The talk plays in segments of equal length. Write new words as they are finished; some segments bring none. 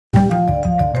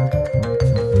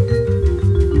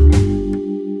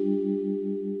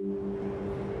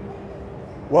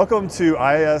Welcome to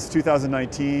IAS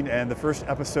 2019 and the first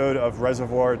episode of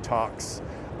Reservoir Talks.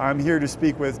 I'm here to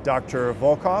speak with Dr.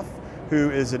 Volkov, who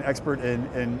is an expert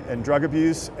in drug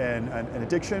abuse and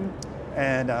addiction.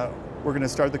 And we're going to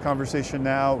start the conversation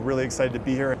now. Really excited to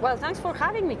be here. Well, thanks for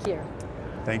having me here.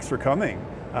 Thanks for coming.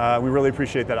 We really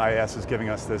appreciate that IAS is giving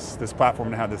us this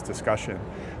platform to have this discussion.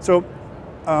 So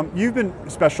you've been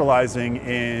specializing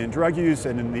in drug use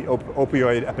and in the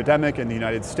opioid epidemic in the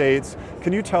United States.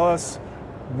 Can you tell us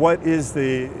what is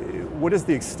the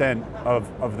extent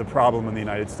of the problem in the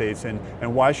United States, and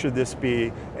why should this be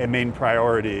a main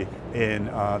priority in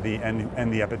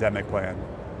the epidemic plan?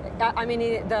 I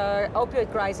mean, the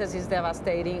opioid crisis is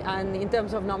devastating, and in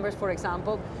terms of numbers, for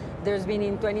example, there's been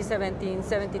in 2017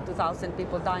 72,000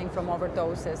 people dying from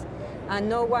overdoses, and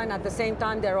no one at the same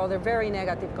time. There are other very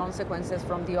negative consequences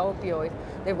from the opioid.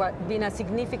 There has been a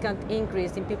significant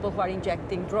increase in people who are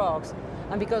injecting drugs,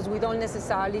 and because we don't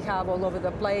necessarily have all over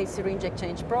the place syringe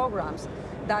exchange programs,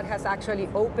 that has actually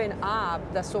opened up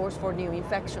the source for new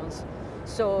infections.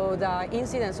 So the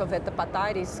incidence of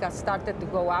hepatitis has started to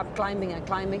go up, climbing and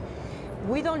climbing.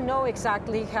 We don't know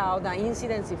exactly how the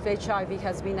incidence of HIV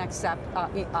has been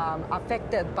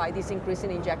affected by this increase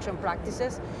in injection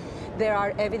practices. There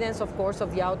are evidence, of course,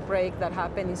 of the outbreak that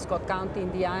happened in Scott County,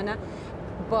 Indiana,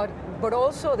 but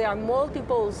also there are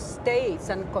multiple states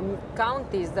and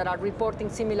counties that are reporting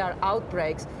similar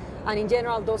outbreaks. And in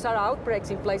general, those are outbreaks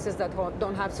in places that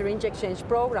don't have syringe exchange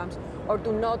programs or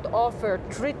do not offer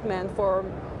treatment for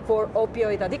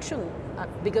opioid addiction,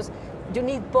 because you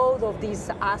need both of these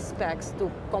aspects to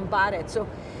combat it. So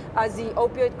as the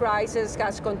opioid crisis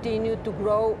has continued to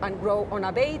grow and grow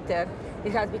unabated,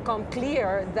 it has become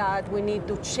clear that we need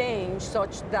to change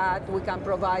such that we can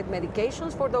provide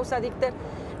medications for those addicted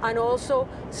and also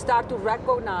start to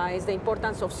recognize the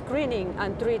importance of screening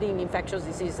and treating infectious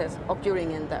diseases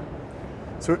occurring in them.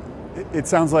 So it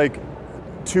sounds like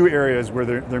two areas where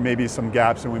there may be some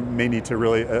gaps and we may need to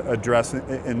really address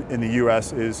in the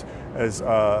U.S. is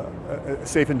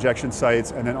safe injection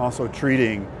sites, and then also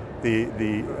treating the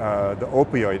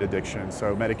opioid addiction.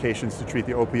 So medications to treat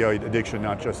the opioid addiction,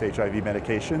 not just HIV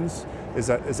medications. Is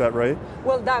that right?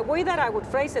 Well, the way that I would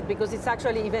phrase it, because it's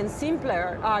actually even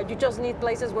simpler, you just need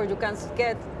places where you can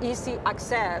get easy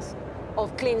access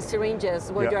of clean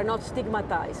syringes, where you are not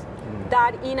stigmatized.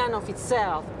 That in and of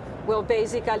itself will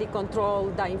basically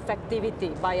control the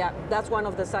infectivity. That's one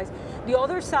of the sides. The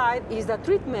other side is the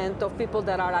treatment of people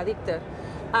that are addicted.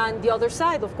 And the other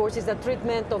side, of course, is the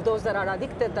treatment of those that are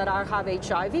addicted that have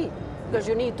HIV, because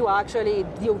you need to actually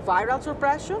do viral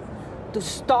suppression to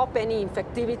stop any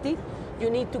infectivity.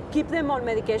 You need to keep them on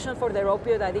medication for their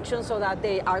opioid addiction so that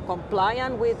they are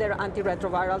compliant with their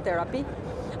antiretroviral therapy.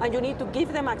 And you need to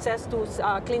give them access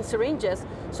to clean syringes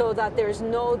so that there is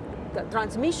no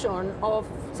transmission of,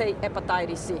 say,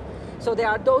 hepatitis C. So there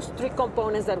are those three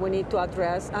components that we need to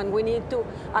address, and we need to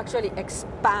actually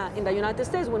expand. In the United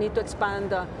States, we need to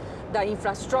expand the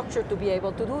infrastructure to be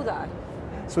able to do that.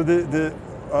 So the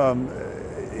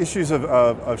issues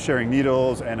of sharing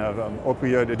needles and of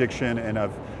opioid addiction and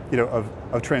of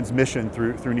transmission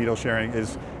through needle sharing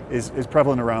is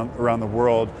prevalent around the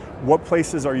world. What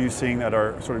places are you seeing that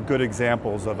are sort of good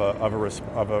examples of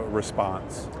a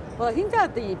response? Well, I think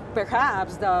that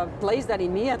perhaps the place that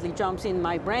immediately jumps in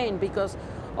my brain, because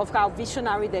of how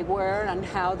visionary they were and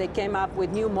how they came up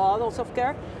with new models of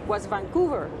care, was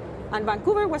Vancouver. And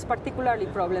Vancouver was particularly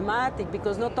problematic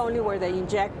because not only were they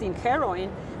injecting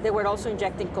heroin, they were also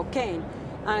injecting cocaine.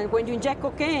 And when you inject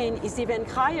cocaine, it's even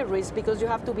higher risk because you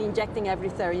have to be injecting every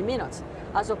 30 minutes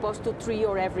as opposed to 3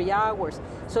 or every hour.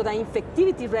 So the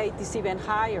infectivity rate is even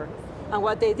higher. And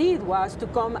what they did was to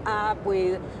come up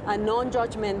with a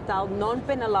non-judgmental,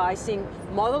 non-penalizing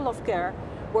model of care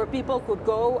where people could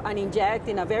go and inject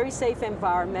in a very safe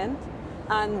environment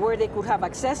and where they could have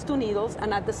access to needles,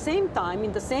 and at the same time,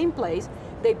 in the same place,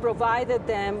 they provided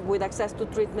them with access to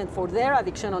treatment for their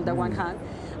addiction on the one hand.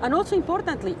 And also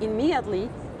importantly, immediately,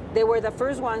 they were the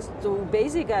first ones to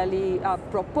basically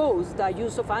propose the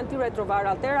use of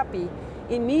antiretroviral therapy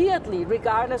immediately,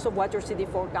 regardless of what your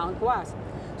CD4 count was.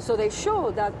 So they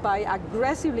showed that by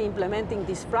aggressively implementing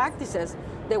these practices,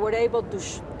 they were able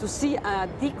to see a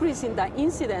decrease in the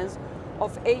incidence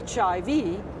of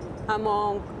HIV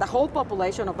among the whole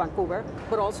population of Vancouver,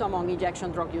 but also among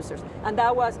injection drug users. And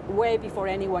that was way before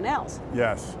anyone else.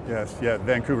 Yes. Yeah,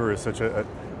 Vancouver is such a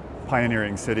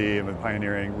pioneering city and with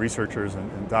pioneering researchers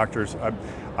and doctors.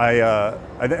 I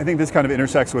think this kind of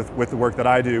intersects with the work that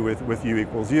I do with U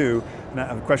equals U, and I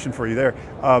have a question for you there.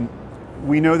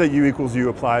 we know that U equals U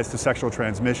applies to sexual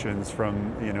transmissions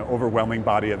from overwhelming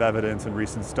body of evidence in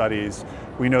recent studies.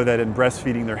 We know that in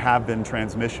breastfeeding there have been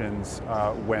transmissions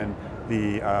when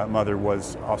the mother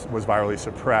was virally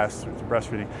suppressed through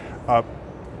breastfeeding.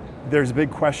 There's a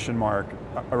big question mark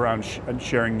around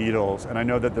sharing needles, and I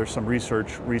know that there's some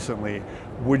research recently.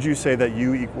 Would you say that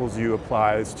U equals U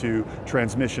applies to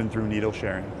transmission through needle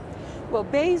sharing? Well,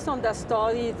 based on the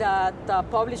study that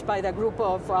published by the group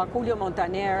of Julio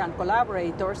Montaner and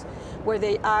collaborators, where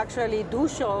they actually do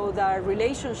show the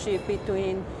relationship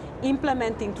between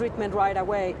implementing treatment right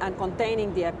away and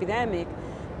containing the epidemic,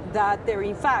 that they're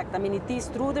in fact, it is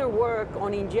through their work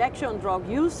on injection drug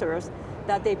users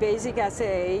that they basically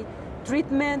say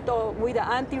treatment with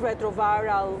an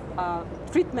antiretroviral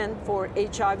treatment for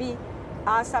HIV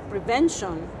as a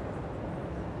prevention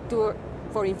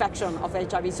for infection of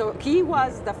HIV. So he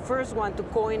was the first one to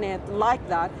coin it like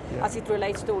that, as it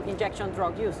relates to injection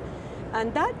drug use.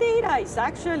 And that data is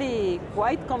actually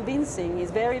quite convincing.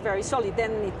 It's very, very solid.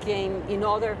 Then it came in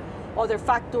other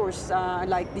factors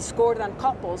like discordant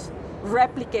couples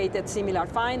replicated similar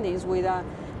findings with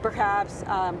perhaps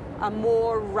a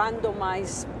more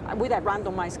randomized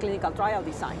clinical trial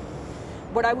design.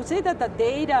 But I would say that the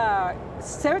data,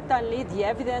 certainly the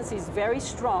evidence is very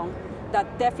strong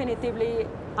that definitively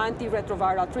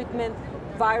antiretroviral treatment,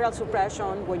 viral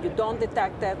suppression, when you don't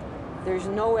detect it, there's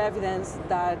no evidence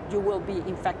that you will be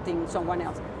infecting someone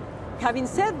else. Having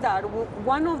said that,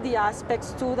 one of the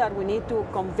aspects too that we need to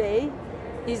convey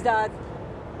is that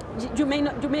you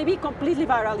may be completely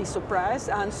virally suppressed,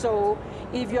 and so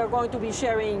if you're going to be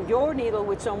sharing your needle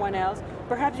with someone else,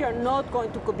 perhaps you're not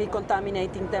going to be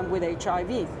contaminating them with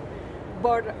HIV.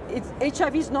 But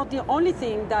HIV is not the only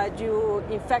thing that you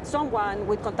infect someone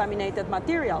with contaminated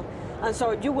material. And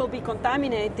so you will be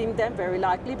contaminating them, very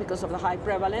likely, because of the high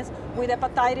prevalence, with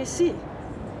hepatitis C.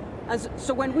 And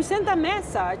so when we send a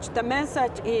message, the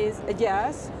message is,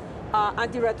 yes,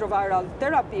 antiretroviral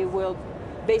therapy will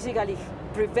basically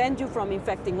prevent you from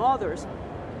infecting others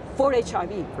for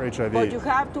HIV. For HIV. But you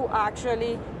have to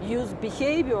actually use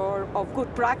behavior of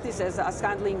good practices as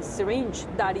handling syringe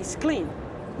that is clean.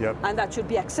 Yep. And that should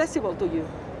be accessible to you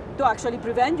to actually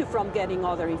prevent you from getting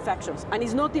other infections. And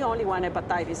it's not the only one,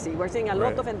 hepatitis C. We're seeing a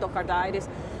lot of endocarditis.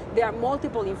 There are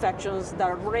multiple infections,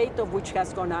 the rate of which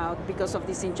has gone out because of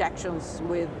these injections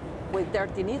with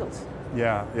dirty needles.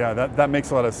 Yeah, that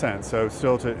makes a lot of sense. So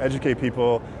still to educate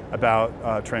people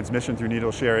about transmission through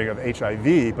needle sharing of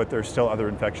HIV, but there's still other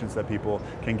infections that people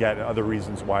can get and other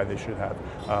reasons why they should have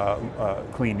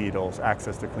clean needles,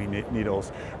 access to clean needles.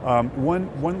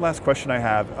 One last question I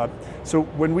have. So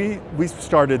when we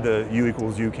started the U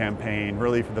equals U campaign,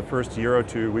 really for the first year or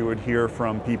two, we would hear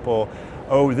from people,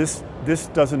 oh, this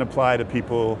doesn't apply to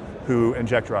people who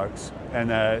inject drugs. And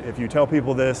that if you tell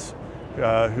people this,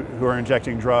 who are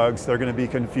injecting drugs, they're going to be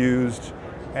confused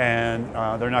and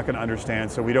they're not going to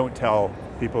understand, so we don't tell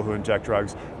people who inject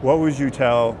drugs. What would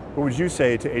you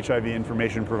say to HIV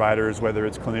information providers, whether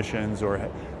it's clinicians or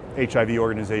HIV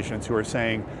organizations who are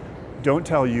saying, don't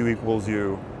tell U equals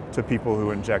U to people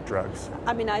who inject drugs?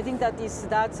 I think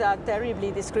that's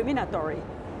terribly discriminatory.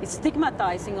 It's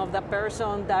stigmatizing of the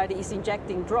person that is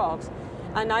injecting drugs.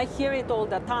 And I hear it all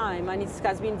the time, and it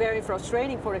has been very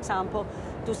frustrating, for example,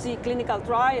 to see clinical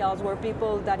trials where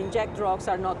people that inject drugs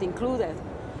are not included.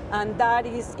 And that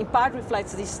is, in part,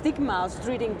 reflects the stigma of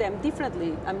treating them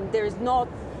differently. There's not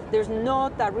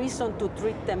a reason to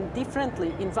treat them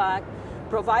differently. In fact,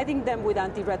 providing them with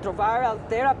antiretroviral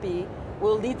therapy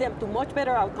will lead them to much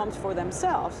better outcomes for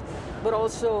themselves, but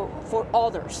also for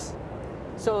others.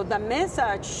 So the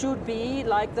message should be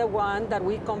like the one that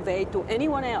we convey to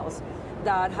anyone else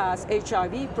that has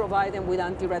HIV, provide them with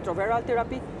antiretroviral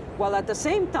therapy, while at the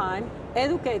same time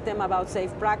educate them about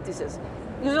safe practices.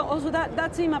 Also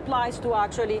that same applies to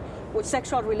actually with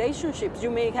sexual relationships.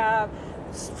 You may have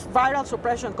viral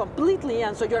suppression completely,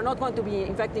 and so you're not going to be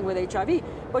infecting with HIV,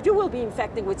 but you will be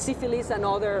infecting with syphilis and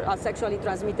other sexually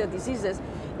transmitted diseases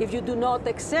if you do not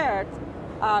exert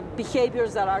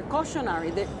behaviors that are cautionary.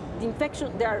 The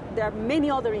infection, there are many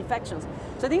other infections.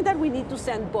 So I think that we need to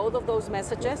send both of those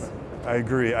messages. I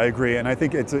agree, and I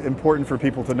think it's important for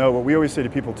people to know, what we always say to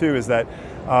people too is that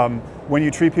when you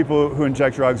treat people who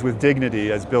inject drugs with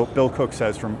dignity, as Bill Cook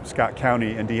says from Scott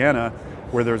County, Indiana,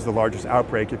 where there's the largest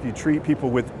outbreak, if you treat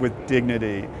people with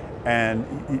dignity and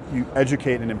you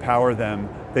educate and empower them,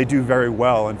 they do very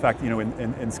well. In fact,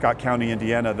 in Scott County,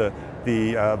 Indiana, the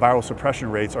viral suppression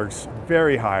rates are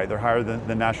very high. They're higher than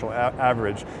the national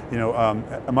average.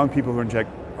 Among people who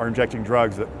are injecting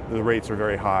drugs, the rates are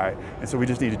very high. And so we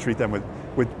just need to treat them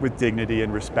with dignity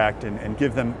and respect and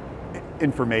give them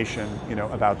information,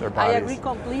 about their bodies. I agree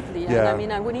completely. Yeah.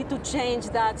 And we need to change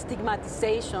that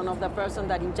stigmatization of the person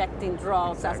that injecting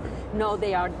drugs as no,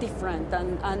 they are different.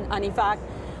 And in fact,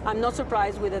 I'm not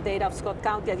surprised with the data of Scott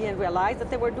County. I didn't realize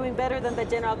that they were doing better than the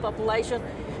general population.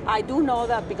 I do know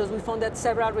that because we funded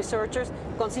several researchers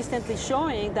consistently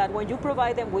showing that when you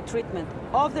provide them with treatment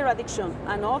of their addiction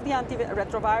and of the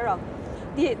antiretroviral,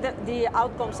 the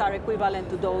outcomes are equivalent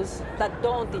to those that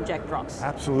don't inject drugs.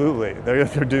 Absolutely, they're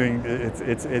doing.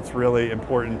 It's really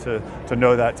important to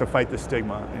know that, to fight the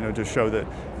stigma. To show that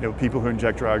people who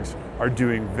inject drugs are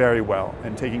doing very well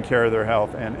and taking care of their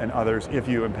health and others if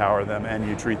you empower them and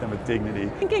you treat them with dignity.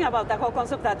 Thinking about the whole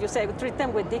concept that you say, treat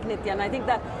them with dignity, and I think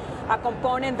that a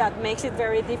component that makes it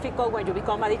very difficult when you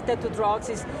become addicted to drugs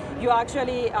is you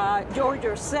actually,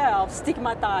 yourself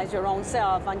stigmatize your own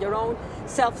self, and your own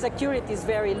self-security is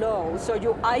very low, so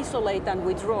you isolate and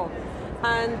withdraw.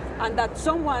 And that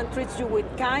someone treats you with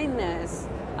kindness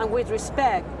and with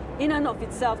respect in and of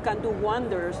itself can do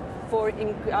wonders for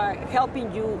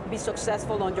helping you be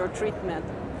successful on your treatment.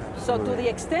 So to the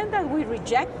extent that we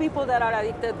reject people that are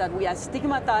addicted, that we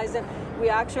stigmatize them, we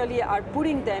actually are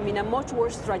putting them in a much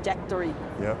worse trajectory.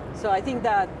 Yep. So I think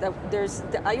that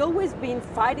I always been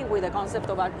fighting with the concept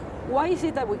about why is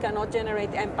it that we cannot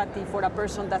generate empathy for a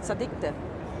person that's addicted?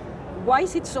 Why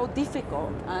is it so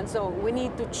difficult? And so we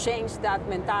need to change that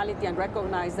mentality and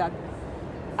recognize that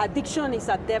addiction is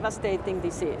a devastating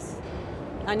disease.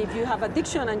 And if you have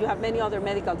addiction and you have many other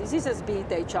medical diseases, be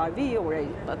it HIV or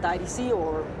hepatitis C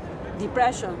or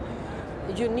depression,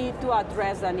 you need to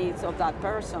address the needs of that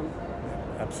person.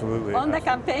 Absolutely. On the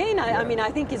campaign,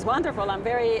 I think it's wonderful.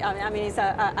 It's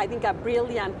I think a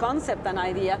brilliant concept and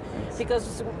idea,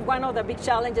 because one of the big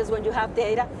challenges when you have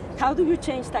data, how do you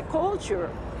change the culture?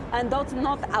 And that's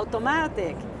not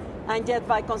automatic. And yet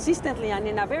by consistently and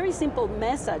in a very simple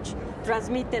message,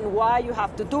 transmitting why you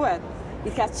have to do it,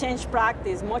 it has changed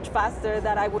practice much faster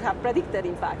than I would have predicted,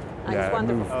 in fact. And it's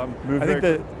wonderful. I think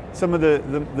that some of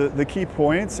the key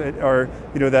points are,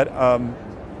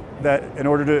 that in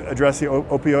order to address the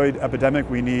opioid epidemic,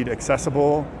 we need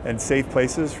accessible and safe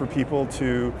places for people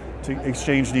to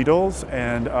exchange needles,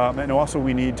 and also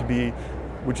we need to be,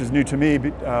 which is new to me,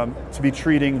 to be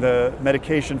treating the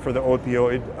medication for the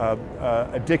opioid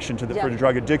addiction, for the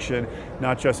drug addiction,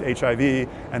 not just HIV,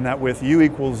 and that with U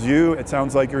equals U, it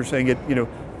sounds like you're saying it,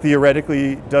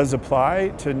 theoretically does apply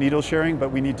to needle sharing,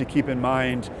 but we need to keep in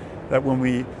mind that when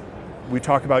we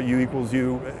talk about U equals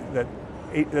U,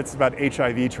 that's about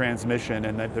HIV transmission,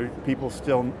 and that people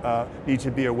still need to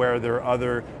be aware there are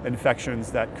other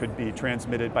infections that could be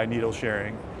transmitted by needle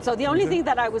sharing. So the only thing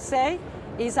that I would say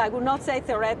is I would not say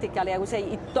theoretically, I would say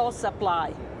it does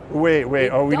apply. Wait, we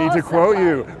need to quote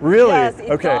you. Really? Yes, it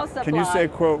okay. does apply. Can you say a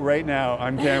quote right now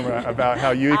on camera about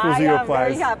how U equals U applies?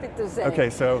 I am very happy to say. Okay,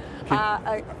 so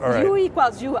all right. U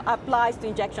equals U applies to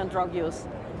injection drug use,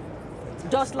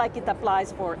 just like it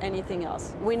applies for anything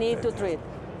else. We need to treat.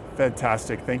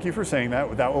 Fantastic. Thank you for saying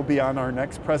that. That will be on our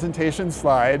next presentation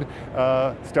slide,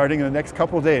 starting in the next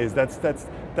couple of days.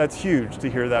 That's huge to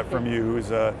hear that from you,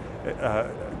 who's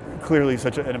clearly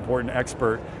such an important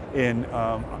expert in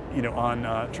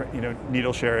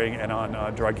needle sharing and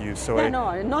on drug use. So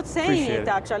I'm not saying it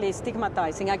actually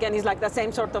stigmatizing. Again, it's like the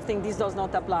same sort of thing. This does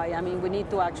not apply. We need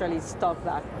to actually stop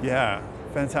that. Yeah,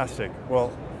 fantastic.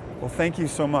 Well, thank you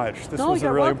so much. This was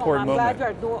a really important moment. I'm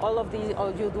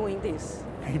glad you're doing this.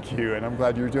 Thank you, and I'm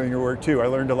glad you're doing your work too. I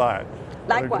learned a lot.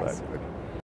 Likewise.